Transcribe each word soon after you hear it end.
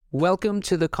Welcome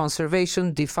to the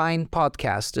Conservation Defined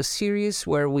podcast, a series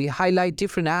where we highlight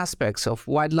different aspects of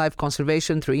wildlife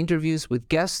conservation through interviews with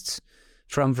guests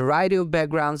from a variety of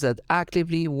backgrounds that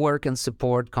actively work and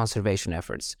support conservation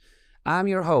efforts. I'm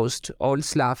your host,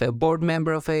 Ols Lafe, a board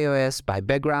member of AOS, by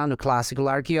background a classical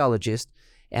archaeologist,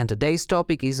 and today's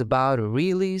topic is about a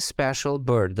really special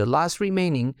bird, the last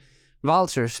remaining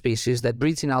vulture species that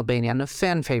breeds in Albania and a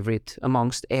fan favorite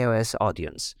amongst AOS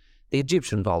audience, the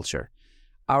Egyptian vulture.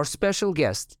 Our special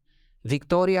guest,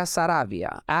 Victoria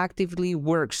Saravia, actively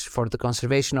works for the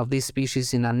conservation of this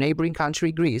species in a neighboring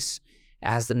country, Greece,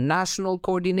 as the national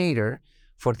coordinator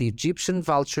for the Egyptian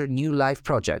Vulture New Life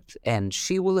project, and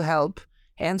she will help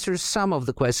answer some of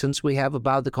the questions we have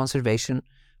about the conservation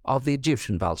of the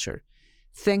Egyptian vulture.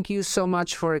 Thank you so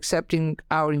much for accepting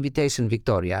our invitation,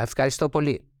 Victoria. Ευχαριστώ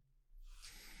πολύ.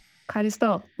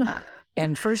 Ευχαριστώ.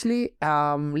 And firstly,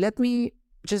 let me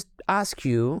just ask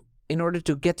you, in order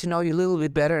to get to know you a little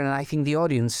bit better, and I think the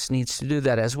audience needs to do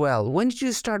that as well. When did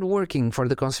you start working for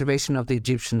the conservation of the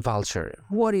Egyptian vulture?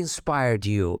 What inspired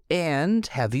you? And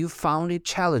have you found it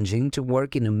challenging to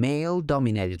work in a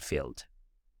male-dominated field?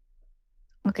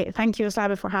 Okay, thank you,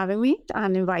 Sabe, for having me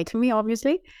and inviting me,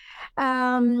 obviously.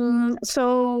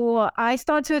 So I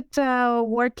started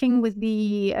working with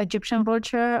the Egyptian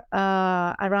vulture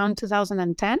around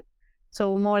 2010,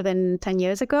 so more than 10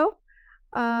 years ago.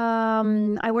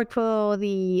 I work for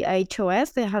the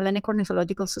HOS, the Hellenic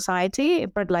Ornithological Society,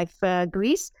 BirdLife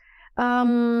Greece.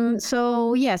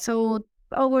 So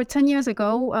over 10 years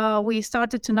ago, we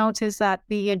started to notice that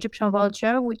the Egyptian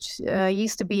vulture, which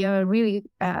used to be a really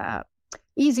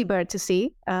easy bird to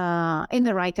see in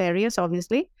the right areas,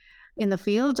 obviously, in the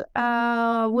field,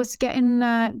 was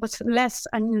less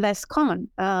and less common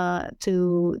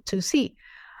to see.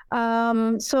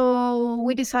 So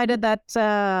we decided that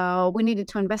we needed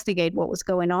to investigate what was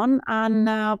going on, and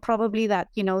probably that,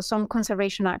 some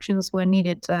conservation actions were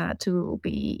needed to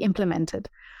be implemented.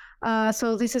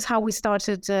 So this is how we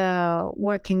started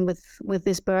working with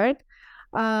this bird.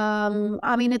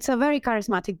 It's a very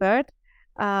charismatic bird.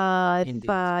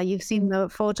 If you've seen the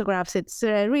photographs, it's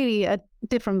really a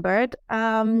different bird.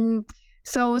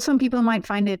 So some people might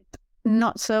find it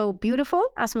not so beautiful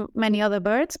as many other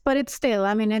birds, but it's still,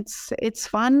 it's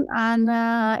fun and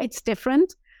it's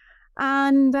different.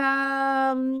 And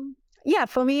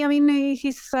for me,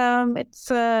 it's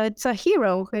a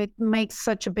hero. It makes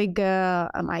such a big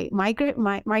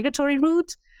migratory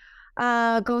route.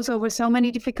 Goes over so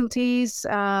many difficulties.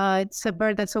 It's a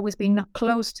bird that's always been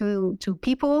close to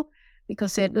people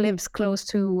because it lives close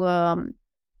to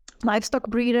livestock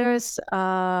breeders.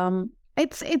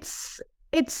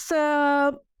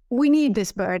 We need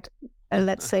this bird.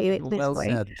 Let's say it this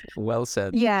way. Well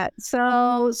said. Yeah.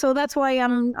 So that's why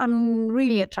I'm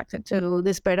really attracted to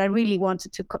this bird. I really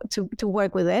wanted to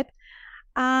work with it.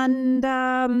 And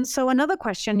so another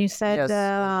question you said.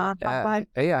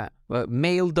 Yes.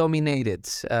 Male-dominated.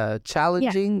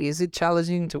 Challenging. Yeah. Is it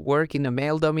challenging to work in a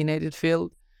male-dominated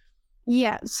field?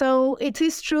 Yeah. So it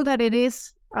is true that it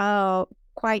is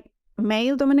quite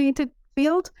male-dominated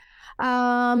field.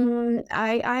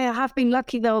 I have been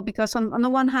lucky though, because on the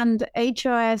one hand,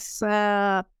 HOS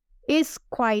is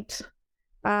quite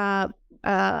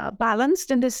balanced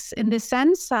in this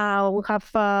sense. We have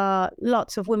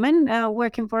lots of women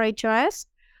working for HOS.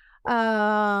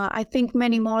 I think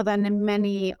many more than in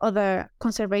many other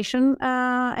conservation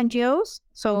NGOs.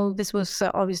 So this was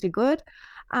obviously good.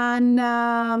 And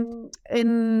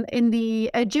in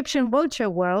the Egyptian vulture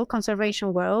world,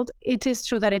 conservation world, it is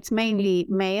true that it's mainly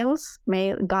male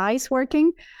guys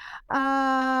working.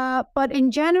 But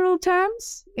in general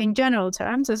terms,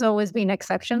 there's always been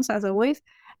exceptions, as always.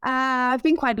 I've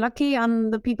been quite lucky,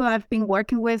 and the people I've been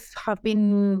working with have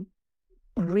been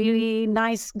really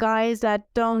nice guys that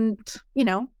don't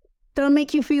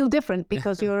make you feel different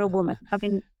because you're a woman.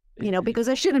 Because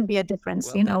there shouldn't be a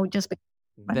difference, just because.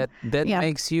 That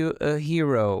makes you a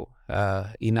hero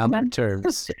in other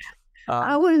terms.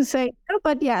 I wouldn't say,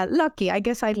 but yeah, lucky. I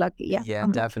guess I'm lucky. Yeah. Yeah,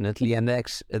 definitely. And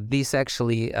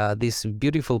this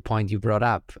beautiful point you brought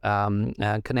up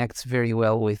connects very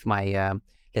well with my,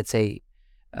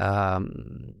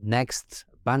 next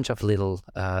bunch of little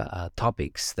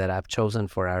topics that I've chosen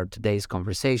for our today's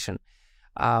conversation.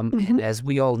 And as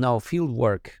we all know, field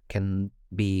work can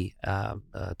be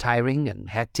tiring and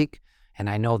hectic. And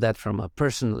I know that from a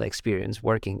personal experience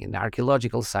working in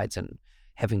archaeological sites and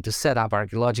having to set up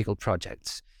archaeological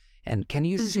projects. And can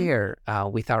you share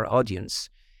with our audience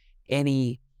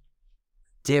any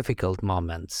difficult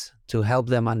moments to help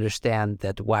them understand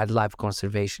that wildlife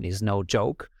conservation is no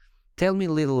joke? Tell me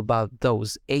a little about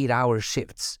those 8-hour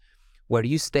shifts where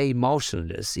you stay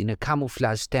motionless in a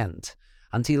camouflage tent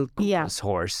until Kupa's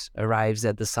horse arrives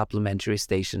at the supplementary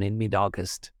station in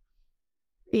mid-August.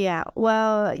 Yeah,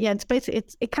 well, yeah,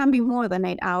 it can be more than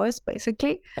 8 hours,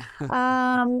 basically.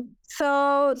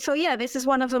 So yeah, this is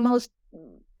one of the most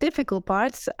difficult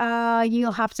parts.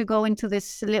 You'll have to go into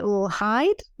this little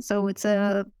hide. So it's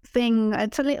a thing.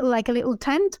 It's a little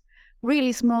tent,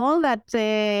 really small, that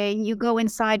you go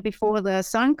inside before the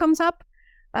sun comes up,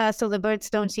 so the birds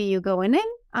don't see you going in.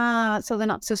 So they're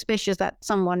not suspicious that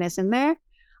someone is in there.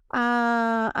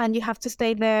 And you have to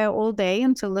stay there all day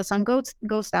until the sun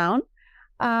goes down.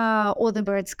 Or the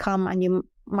birds come and you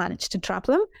manage to trap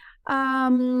them.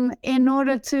 In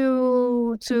order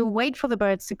to wait for the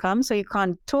birds to come, so you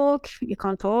can't talk, you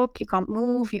can't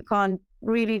move, you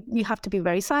have to be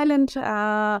very silent,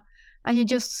 and you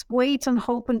just wait and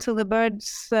hope until the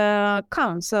birds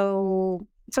come.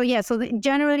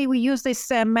 Generally we use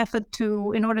this method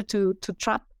in order to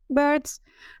trap birds,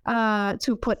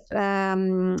 to put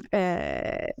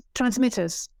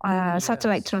transmitters,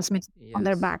 satellite transmitters on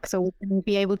their back, so we can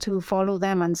be able to follow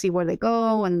them and see where they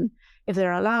go and if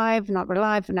they're alive, not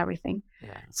alive, and everything.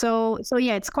 So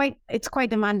it's quite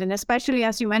demanding, especially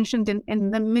as you mentioned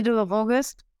in the middle of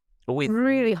August.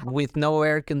 Really hot. With no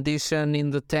air condition in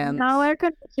the tent. No air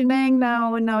conditioning.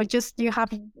 No. Just you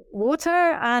have water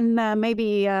and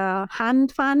maybe a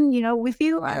hand fan, with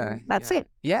you, and that's it.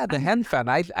 Yeah, the hand fan.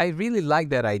 I really like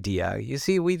that idea. You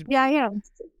see, Yeah.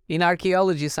 In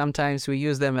archaeology, sometimes we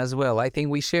use them as well. I think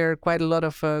we share quite a lot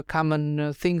of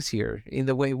common things here in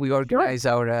the way we organize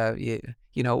our,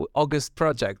 August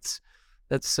projects.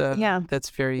 That's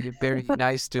very, very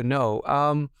nice to know.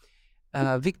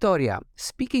 Victoria,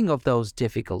 speaking of those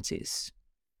difficulties,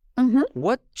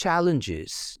 what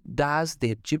challenges does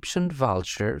the Egyptian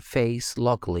vulture face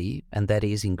locally, and that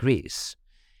is in Greece,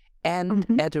 and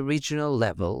at a regional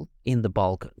level in the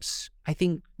Balkans? I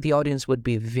think the audience would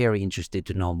be very interested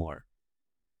to know more.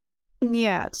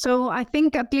 Yeah, so I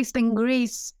think at least in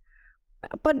Greece,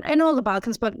 but in all the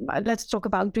Balkans, but let's talk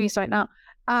about Greece right now.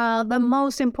 The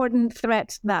most important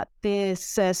threat that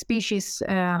this species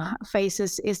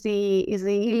faces is the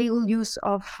illegal use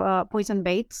of poison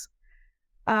baits.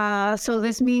 So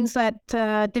this means that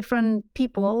different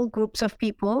people, groups of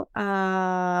people,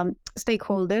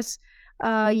 stakeholders,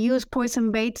 use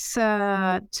poison baits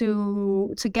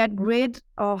to get rid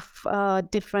of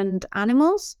different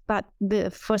animals that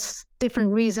for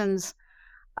different reasons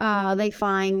they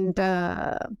find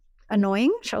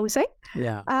annoying, shall we say?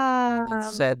 Yeah,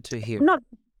 it's sad to hear. Not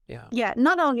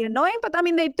only annoying, but I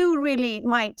mean they do really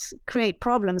might create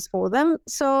problems for them.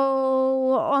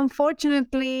 So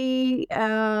unfortunately,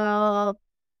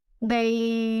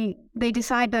 they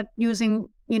decide that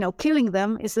killing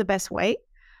them is the best way.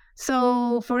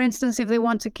 So, for instance, if they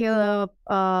want to kill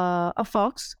a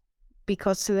fox,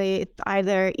 because it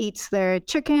either eats their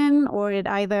chicken or it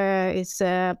either is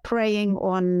preying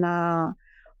on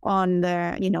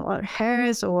their,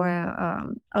 hares or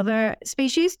other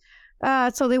species,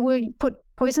 so they will put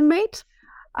poison bait.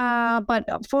 But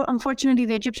unfortunately,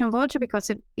 the Egyptian vulture, because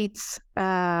it eats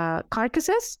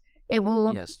carcasses, it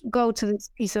will go to this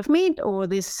piece of meat or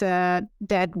this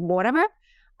dead whatever,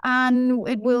 and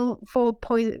it will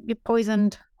be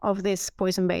poisoned of this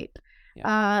poison bait.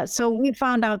 So we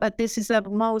found out that this is the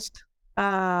most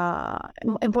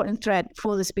important threat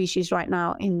for the species right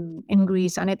now in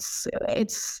Greece, and it's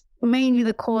mainly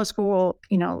the cause for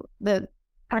the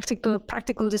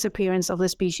practical disappearance of the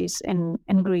species in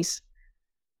Greece.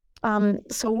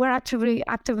 So we're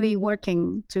actively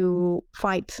working to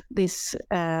fight this,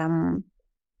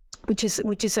 which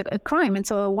is a crime.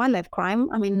 It's a wildlife crime.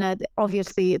 I mean,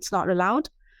 obviously it's not allowed,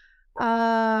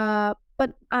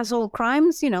 but as all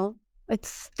crimes,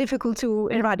 it's difficult to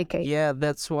eradicate. Yeah,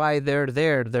 that's why they're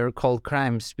there. They're called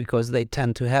crimes because they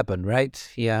tend to happen, right?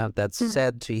 Yeah, that's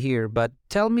sad to hear. But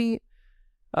tell me,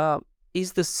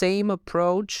 is the same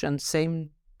approach and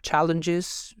same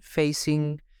challenges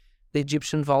facing the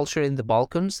Egyptian vulture in the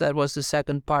Balkans? That was the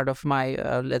second part of my,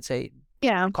 let's say,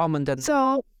 comment.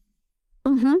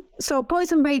 So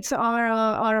poison baits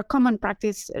are a common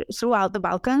practice throughout the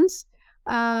Balkans.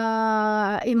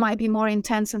 It might be more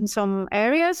intense in some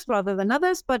areas rather than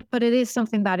others, but it is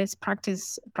something that is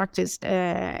practiced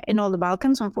in all the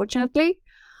Balkans, unfortunately.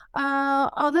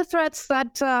 Other threats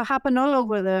that happen all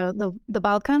over the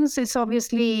Balkans is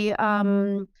obviously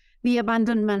the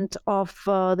abandonment of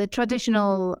the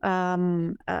traditional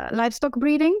livestock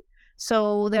breeding.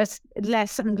 So there's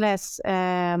less and less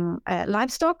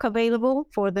livestock available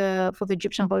for the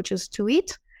Egyptian vultures to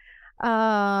eat,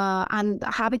 and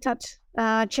habitat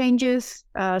changes.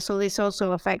 So this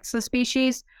also affects the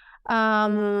species.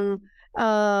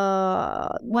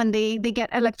 when they get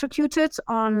electrocuted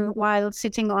while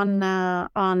sitting on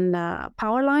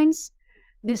power lines.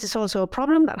 This is also a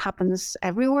problem that happens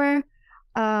everywhere.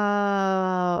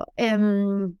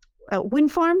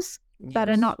 Wind farms that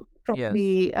are not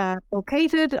properly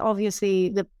located. Obviously,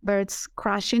 the birds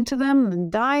crash into them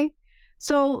and die.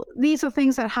 So these are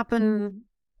things that happen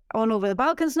all over the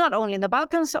Balkans, not only in the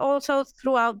Balkans, also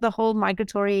throughout the whole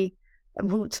migratory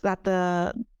route that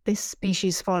this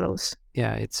species follows.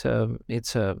 Yeah, it's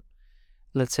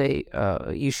let's say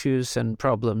issues and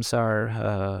problems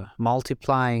are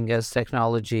multiplying as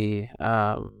technology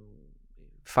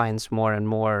finds more and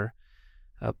more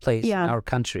place in our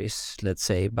countries, let's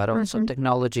say, but also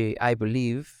technology, I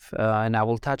believe, and I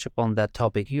will touch upon that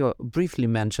topic. You briefly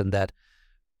mentioned that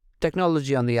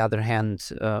technology, on the other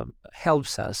hand,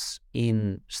 helps us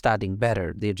in studying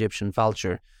better the Egyptian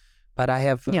vulture. But I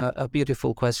have a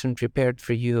beautiful question prepared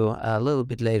for you a little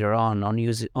bit later on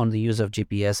the use of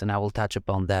GPS, and I will touch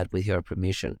upon that with your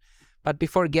permission. But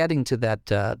before getting to that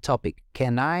topic,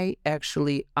 can I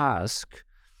actually ask,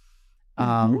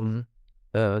 given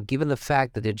the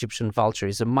fact that the Egyptian vulture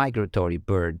is a migratory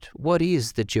bird, what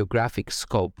is the geographic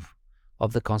scope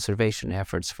of the conservation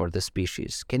efforts for the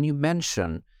species? Can you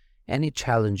mention any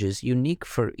challenges unique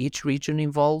for each region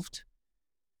involved?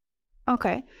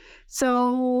 Okay,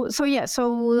 so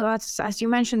as you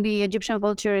mentioned, the Egyptian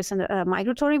vulture is a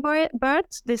migratory bird.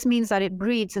 This means that it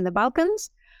breeds in the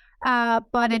Balkans,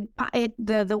 but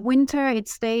the winter it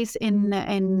stays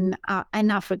in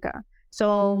Africa.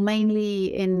 So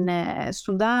mainly in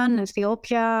Sudan,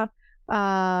 Ethiopia,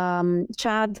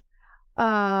 Chad.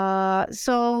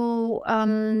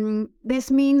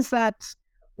 This means that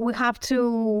we have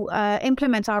to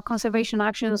implement our conservation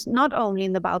actions not only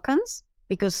in the Balkans,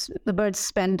 because the birds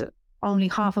spend only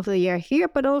half of the year here,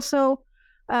 but also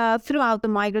throughout the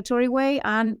migratory way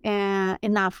and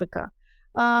in Africa.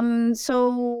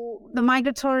 So the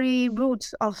migratory route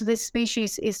of this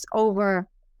species is over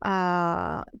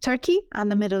Turkey and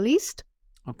the Middle East.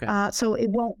 Okay. So it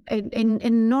won't,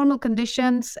 in normal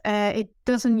conditions, it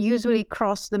doesn't usually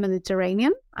cross the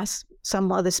Mediterranean as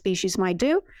some other species might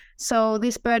do. So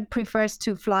this bird prefers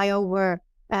to fly over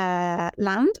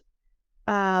land.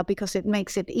 Because it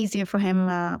makes it easier for him,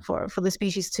 for the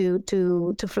species to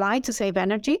fly, to save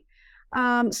energy.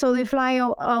 So they fly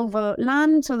over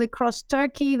land, so they cross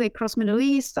Turkey, they cross Middle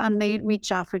East, and they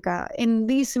reach Africa. In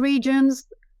these regions,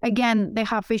 again, they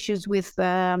have issues with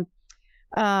power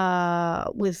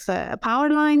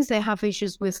lines, they have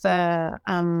issues with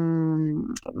wind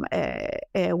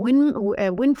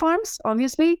farms,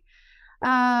 obviously.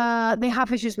 They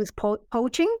have issues with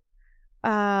poaching.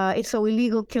 It's so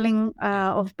illegal killing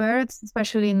of birds,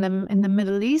 especially in the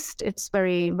Middle East. It's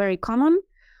very, very common.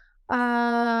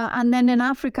 And then in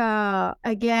Africa,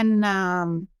 again,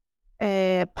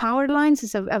 power lines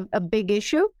is a big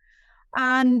issue.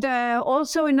 And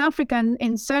also in Africa,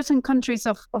 in certain countries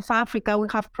of Africa, we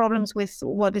have problems with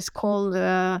what is called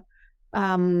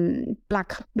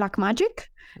black magic.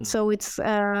 So it's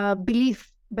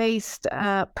belief-based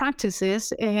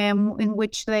practices in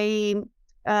which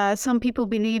some people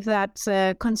believe that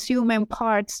consuming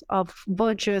parts of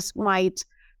vultures might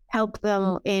help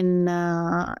them in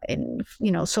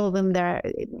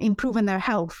improving their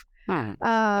health.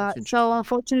 So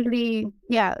unfortunately,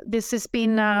 this has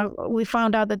been. We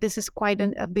found out that this is quite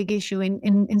a big issue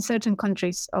in certain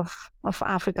countries of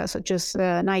Africa, such as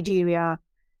Nigeria.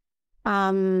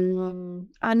 And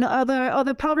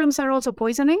other problems are also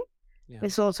poisoning.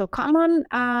 It's also common,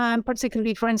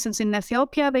 particularly, for instance, in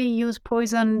Ethiopia, they use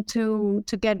poison to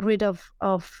get rid of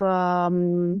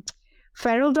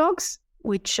feral dogs,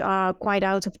 which are quite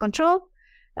out of control.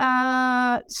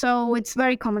 So it's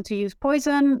very common to use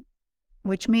poison,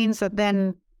 which means that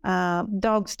then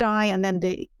dogs die, and then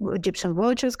the Egyptian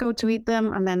vultures go to eat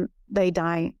them, and then they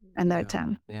die in their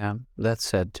turn. Yeah, that's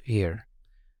sad to hear.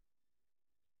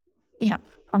 Yeah,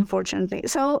 unfortunately.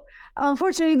 So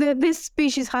unfortunately, this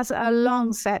species has a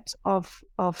long set of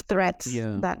threats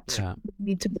that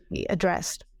need to be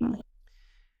addressed.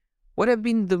 What have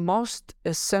been the most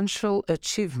essential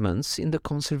achievements in the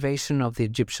conservation of the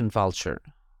Egyptian vulture?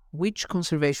 Which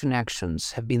conservation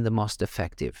actions have been the most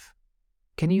effective?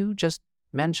 Can you just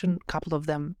mention a couple of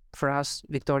them for us,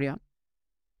 Victoria?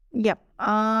 Yeah.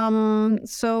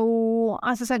 So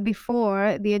as I said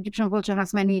before, the Egyptian vulture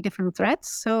has many different threats.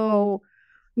 So,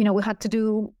 we had to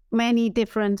do many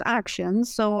different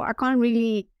actions. So I can't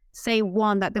really say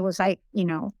one that there was the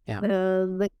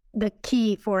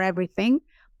key for everything.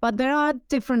 But there are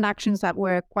different actions that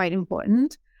were quite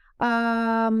important.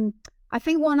 I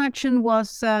think one action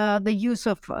was the use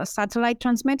of satellite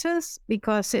transmitters,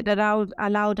 because it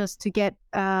allowed us to get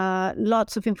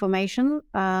lots of information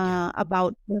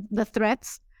about the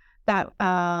threats that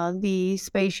the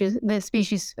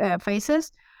species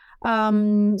faces.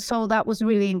 So that was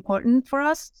really important for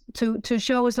us to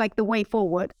show us like the way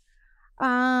forward.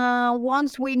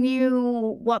 Once we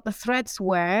knew what the threats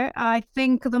were, I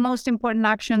think the most important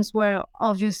actions were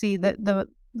obviously the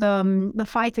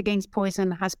fight against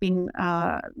poison has been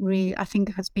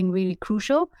really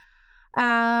crucial.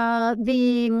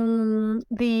 The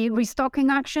restocking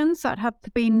actions that have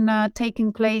been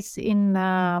taking place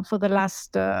for the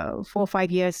last 4 or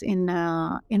 5 years in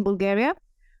Bulgaria.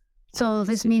 So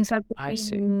this means that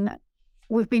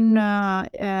we've been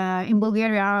in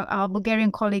Bulgaria. Our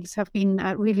Bulgarian colleagues have been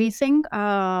releasing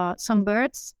some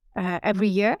birds every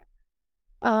year.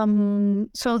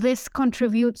 So this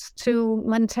contributes to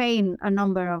maintain a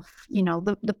number of,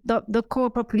 the core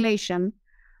population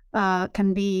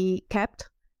can be kept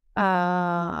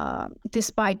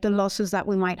despite the losses that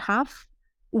we might have,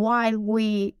 while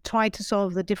we try to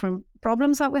solve the different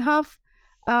problems that we have.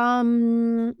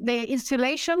 The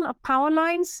installation of power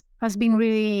lines has been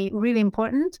really, really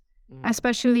important,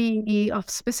 especially of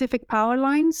specific power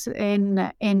lines in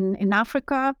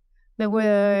Africa. There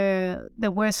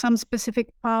were some specific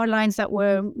power lines that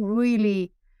were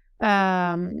really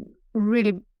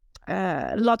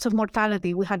lots of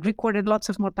mortality. We had recorded lots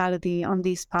of mortality on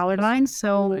these power lines.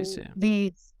 So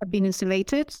these have been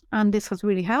insulated, and this has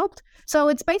really helped. So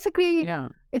it's basically,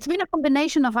 it's been a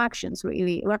combination of actions,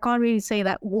 really. I can't really say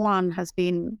that one has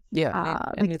been...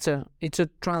 and it's a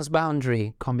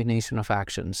transboundary combination of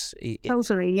actions.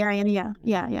 Totally,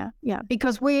 yeah.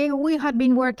 Because we had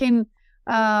been working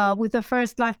with the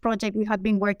First Life project, we had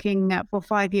been working for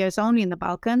 5 years only in the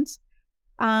Balkans,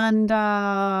 and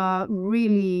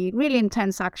really, really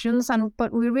intense actions.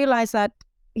 But we realized that,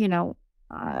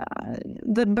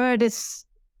 the bird is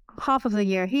half of the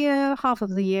year here, half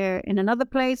of the year in another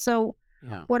place. So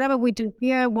whatever we do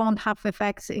here won't have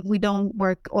effects if we don't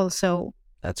work also.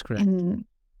 That's correct. In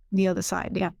the other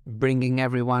side, Bringing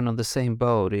everyone on the same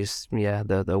boat is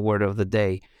the word of the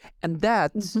day. And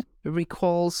that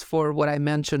recalls for what I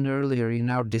mentioned earlier in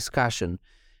our discussion.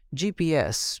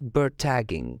 GPS, bird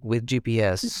tagging with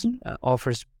GPS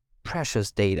offers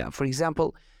precious data. For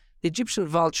example, the Egyptian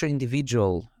vulture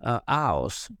individual,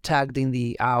 Ols, tagged in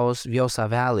the Ols Vjosa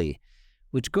Valley,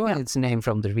 which got its name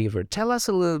from the river. Tell us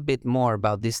a little bit more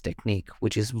about this technique,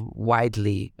 which is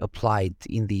widely applied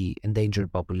in the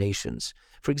endangered populations.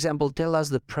 For example, tell us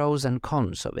the pros and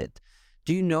cons of it.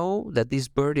 Do you know that this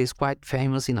bird is quite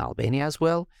famous in Albania as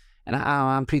well? And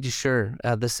I'm pretty sure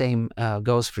the same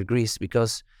goes for Greece,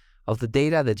 because of the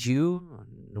data that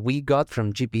we got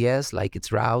from GPS, like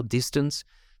its route, distance.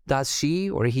 Does she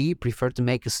or he prefer to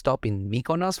make a stop in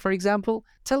Mykonos, for example?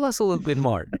 Tell us a little bit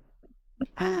more.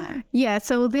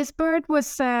 So this bird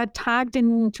was tagged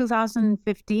in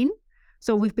 2015.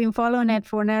 So we've been following it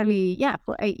for nearly,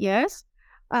 for 8 years.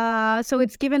 So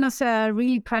it's given us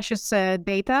really precious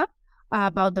data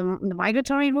about the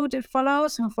migratory route it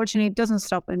follows. Unfortunately, it doesn't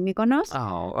stop in Mykonos.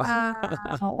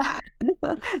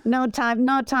 No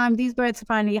time. These birds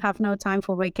finally have no time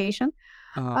for vacation.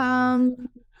 It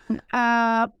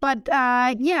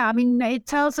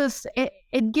tells us,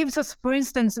 it gives us, for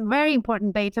instance, very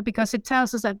important data, because it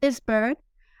tells us that this bird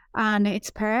and its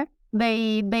pair,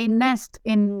 they nest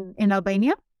in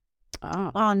Albania,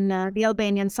 on the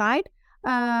Albanian side.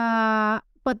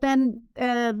 But then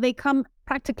they come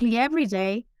practically every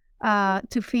day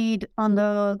to feed on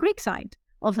the Greek side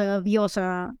of the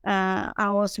Vjosa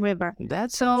Ols River.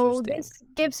 That's so. This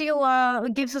gives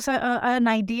us an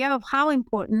idea of how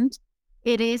important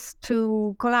it is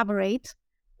to collaborate,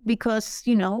 because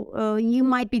you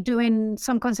might be doing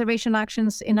some conservation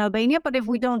actions in Albania, but if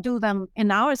we don't do them in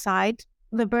our side,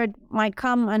 the bird might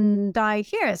come and die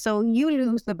here. So you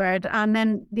lose the bird, and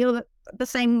then the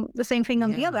same thing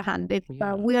on the other hand. If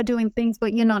we are doing things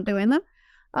but you're not doing them,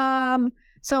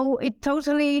 so it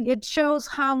shows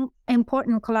how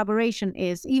important collaboration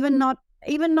is, even not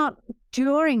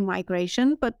during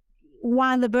migration, but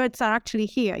while the birds are actually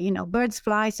here. Birds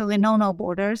fly, so they know no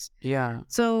borders.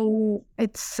 So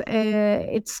it's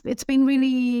been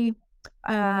really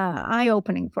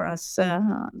eye-opening for us,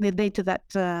 the data that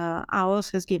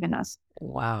Ols has given us.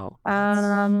 Wow.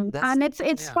 And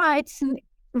it's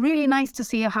really nice to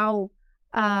see how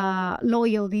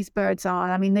loyal these birds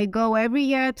are. I mean, they go every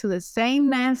year to the same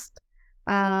nest.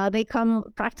 They come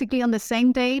practically on the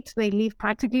same date. They leave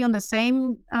practically on the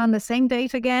same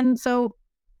date again. So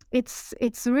it's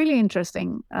really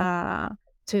interesting to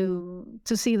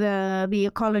to see the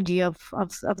ecology of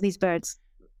these birds,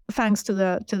 thanks to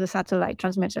the satellite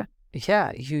transmitter.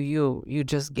 Yeah, you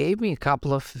just gave me a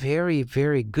couple of very,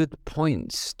 very good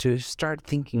points to start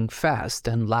thinking fast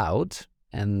and loud.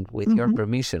 And with your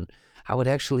permission, I would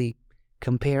actually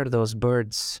compare those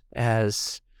birds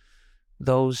as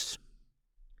those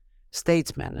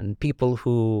statesmen and people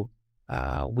who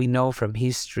we know from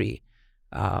history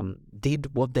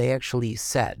did what they actually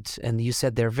said. And you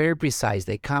said they're very precise.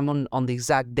 They come on the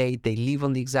exact date. They leave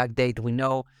on the exact date. We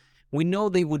know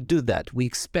they would do that. We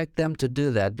expect them to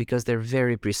do that because they're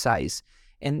very precise.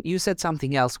 And you said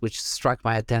something else which struck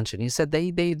my attention. You said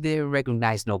they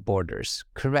recognize no borders.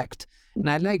 Correct. And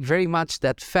I like very much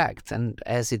that fact, and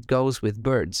as it goes with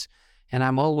birds. And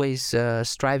I'm always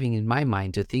striving in my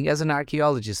mind to think, as an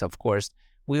archaeologist, of course,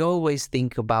 we always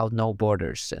think about no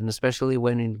borders. And especially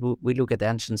when we look at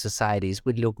ancient societies,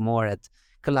 we look more at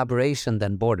collaboration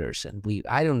than borders. And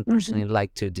I don't personally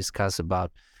like to discuss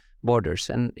about borders.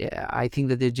 And I think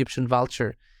that the Egyptian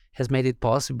vulture has made it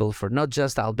possible for not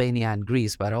just Albania and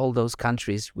Greece, but all those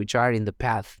countries which are in the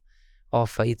path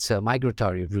of its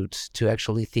migratory routes to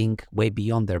actually think way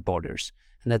beyond their borders.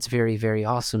 And that's very, very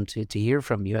awesome to hear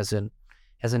from you as an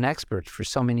expert. For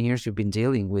so many years you've been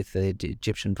dealing with the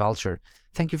Egyptian vulture.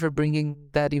 Thank you for bringing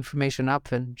that information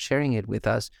up and sharing it with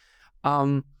us.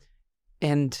 And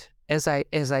as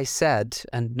I said,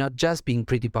 and not just being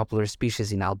pretty popular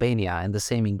species in Albania and the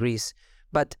same in Greece,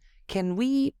 but can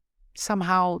we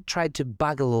somehow try to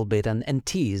bug a little bit and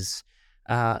tease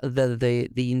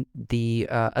the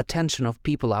attention of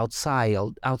people outside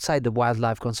the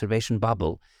wildlife conservation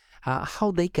bubble,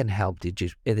 how they can help the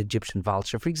Egyptian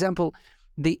vulture? For example,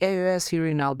 the AOS here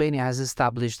in Albania has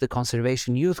established the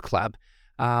Conservation Youth Club,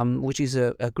 which is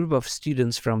a group of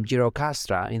students from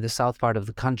Gjirokastra in the south part of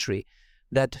the country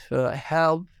that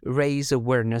help raise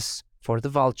awareness for the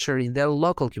vulture in their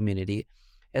local community,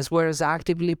 as well as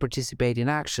actively participate in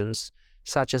actions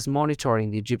such as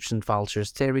monitoring the Egyptian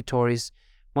vulture's territories,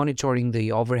 monitoring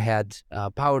the overhead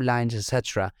power lines,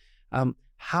 etc.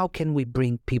 How can we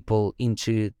bring people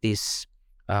into this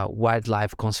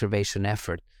wildlife conservation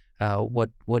effort?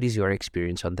 What is your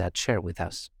experience on that? Share with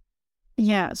us.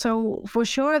 Yeah, so for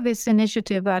sure, this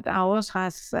initiative that ours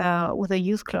has with a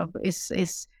youth club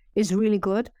is really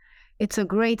good. It's a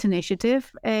great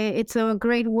initiative. It's a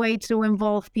great way to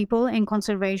involve people in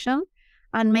conservation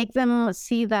and make them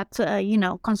see that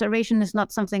conservation is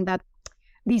not something that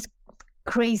these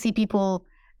crazy people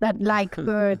that like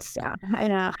birds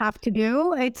have to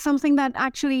do. It's something that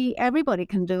actually everybody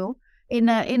can do in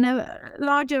a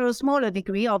larger or smaller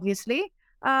degree, obviously.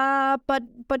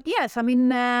 But yes, I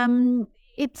mean,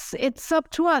 it's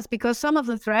up to us, because some of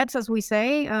the threats, as we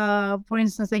say, for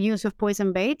instance, the use of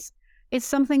poison baits, it's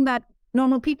something that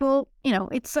normal people,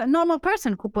 it's a normal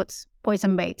person who puts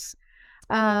poison baits.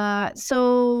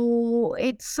 So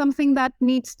it's something that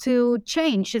needs to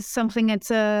change. It's something in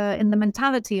the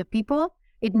mentality of people.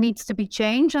 It needs to be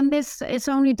changed, and this is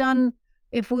only done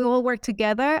if we all work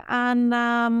together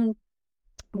and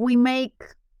we make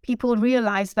people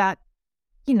realize that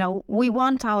we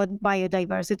want our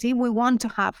biodiversity. We want to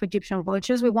have Egyptian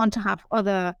vultures. We want to have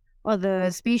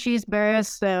other species,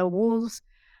 bears, wolves.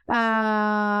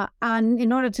 And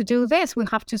in order to do this, we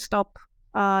have to stop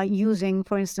using,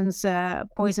 for instance,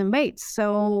 poison baits.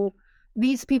 So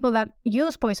these people that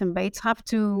use poison baits have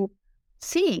to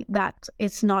see that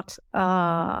it's not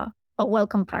a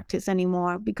welcome practice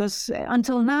anymore, because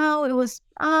until now it was,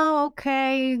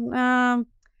 okay,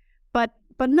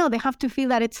 but no, they have to feel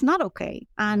that it's not okay.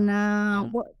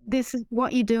 And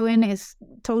what you're doing is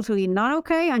totally not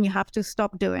okay, and you have to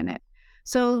stop doing it.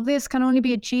 So this can only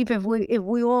be achieved if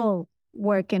we all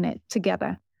work in it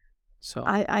together. So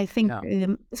I think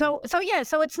so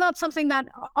it's not something that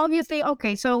obviously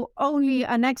so only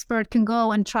an expert can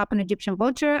go and trap an Egyptian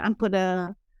vulture and put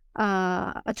a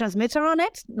transmitter on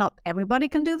it. Not everybody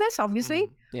can do this, obviously,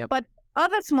 but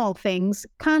other small things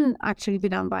can actually be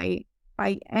done by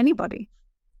anybody.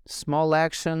 Small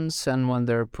actions, and when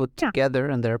they're put together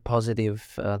and they're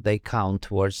positive, they count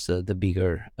towards the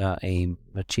bigger aim,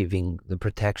 achieving the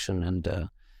protection and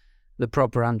the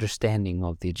proper understanding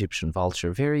of the Egyptian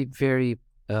vulture. Very, very,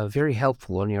 very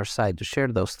helpful on your side to share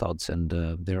those thoughts, and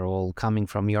they're all coming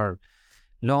from your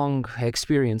long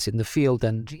experience in the field.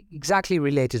 And exactly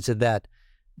related to that,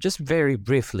 just very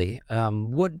briefly,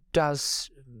 what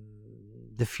does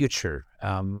the future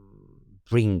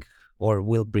bring or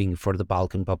will bring for the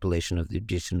Balkan population of the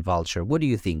Egyptian vulture? What do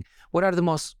you think? What are the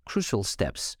most crucial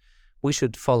steps we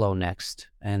should follow next?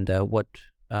 And what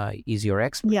is your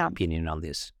expert opinion on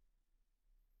this?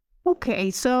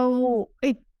 Okay, so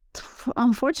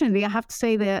unfortunately, I have to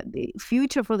say that the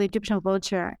future for the Egyptian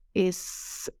vulture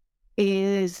is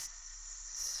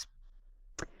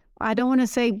I don't want to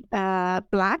say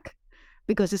black,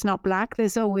 because it's not black.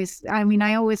 There's always, I mean,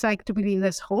 I always like to believe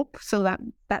there's hope. So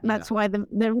that's why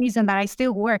the reason that I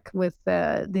still work with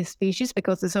this species,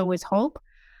 because there's always hope.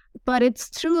 But it's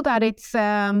true that it's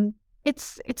a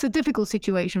difficult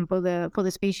situation for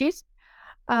the species,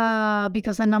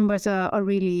 because the numbers are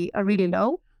really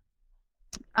low.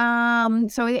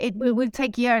 So it will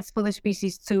take years for the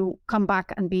species to come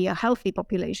back and be a healthy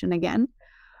population again.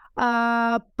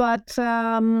 But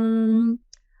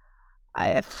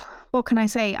what can I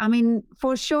say? I mean,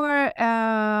 for sure,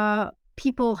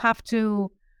 people have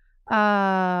to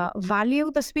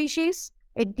value the species.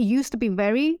 It used to be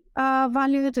very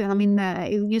valued. I mean,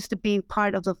 it used to be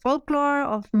part of the folklore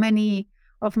of many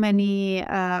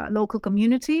local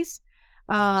communities.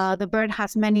 The bird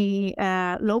has many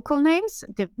local names.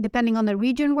 Depending on the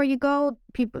region where you go,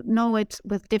 people know it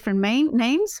with different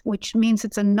names, which means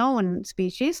it's a known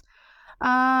species.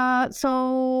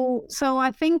 So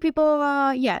I think people,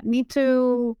 need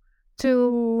to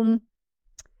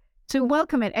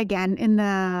welcome it again in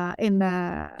the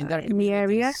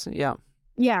area.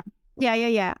 Yeah,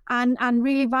 and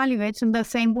really value it in the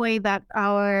same way that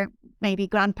our maybe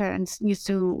grandparents used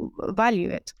to value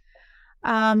it.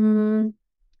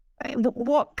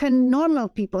 What can normal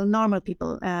people,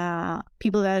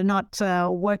 people that are not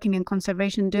working in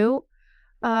conservation do?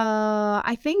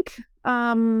 I think,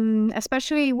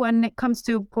 especially when it comes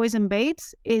to poison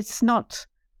baits, it's not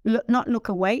look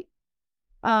away.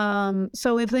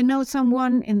 So if they know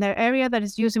someone in their area that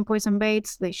is using poison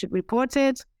baits, they should report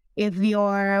it. If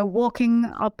you're walking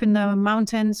up in the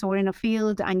mountains or in a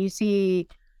field and you see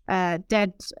a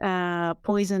dead,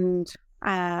 poisoned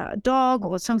dog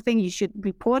or something, you should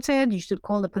report it. You should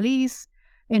call the police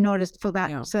in order for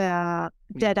that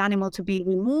dead animal to be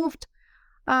removed.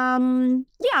 I mean,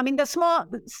 the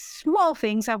small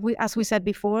things, as we said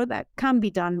before, that can be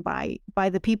done by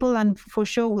the people, and for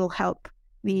sure will help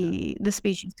the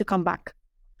species to come back.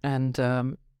 And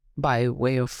by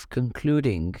way of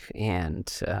concluding, and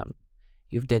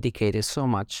you've dedicated so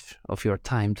much of your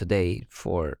time today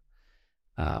for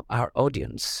our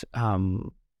audience,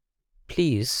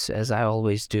 please, as I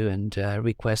always do and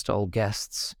request all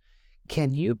guests,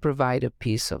 can you provide a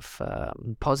piece of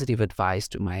positive advice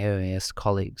to my AOS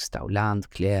colleagues, Tauland,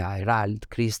 Claire, Irald,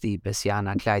 Christy,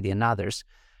 Bessiana, Clyde, and others,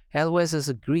 always as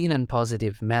a green and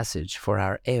positive message for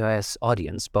our AOS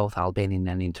audience, both Albanian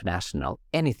and international?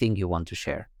 Anything you want to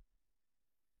share?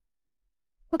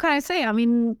 What can I say? I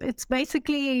mean, it's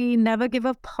basically never give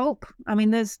up hope. I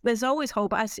mean, there's always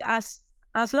hope. As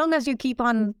long as you keep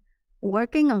on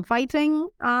working and fighting,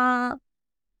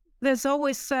 there's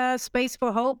always space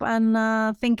for hope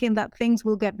and thinking that things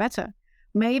will get better.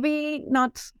 Maybe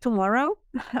not tomorrow,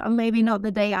 maybe not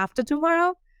the day after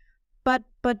tomorrow, but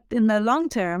in the long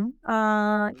term,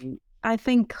 I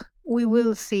think we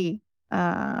will see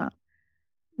the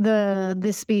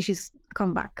species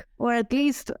come back, or at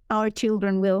least our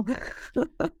children will.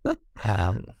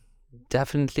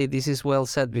 Definitely, this is well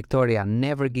said, Victoria.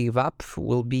 Never give up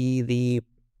will be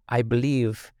I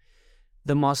believe,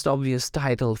 the most obvious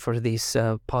title for this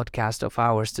podcast of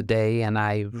ours today. And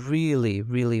I really,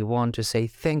 really want to say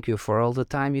thank you for all the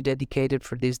time you dedicated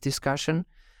for this discussion.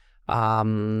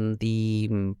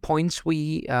 The points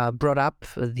we brought up,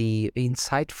 the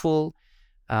insightful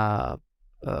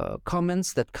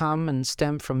comments that come and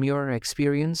stem from your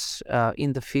experience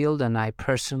in the field. And I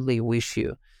personally wish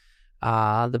you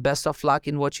the best of luck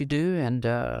in what you do, and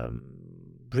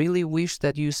really wish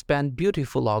that you spend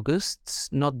beautiful Augusts,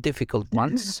 not difficult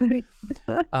ones.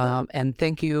 And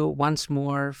thank you once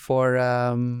more for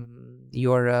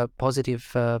your positive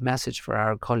message for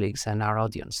our colleagues and our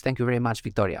audience. Thank you very much,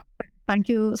 Victoria. Thank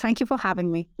you for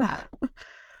having me.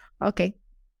 Okay.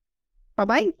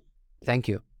 Bye-bye. Thank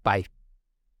you. Bye.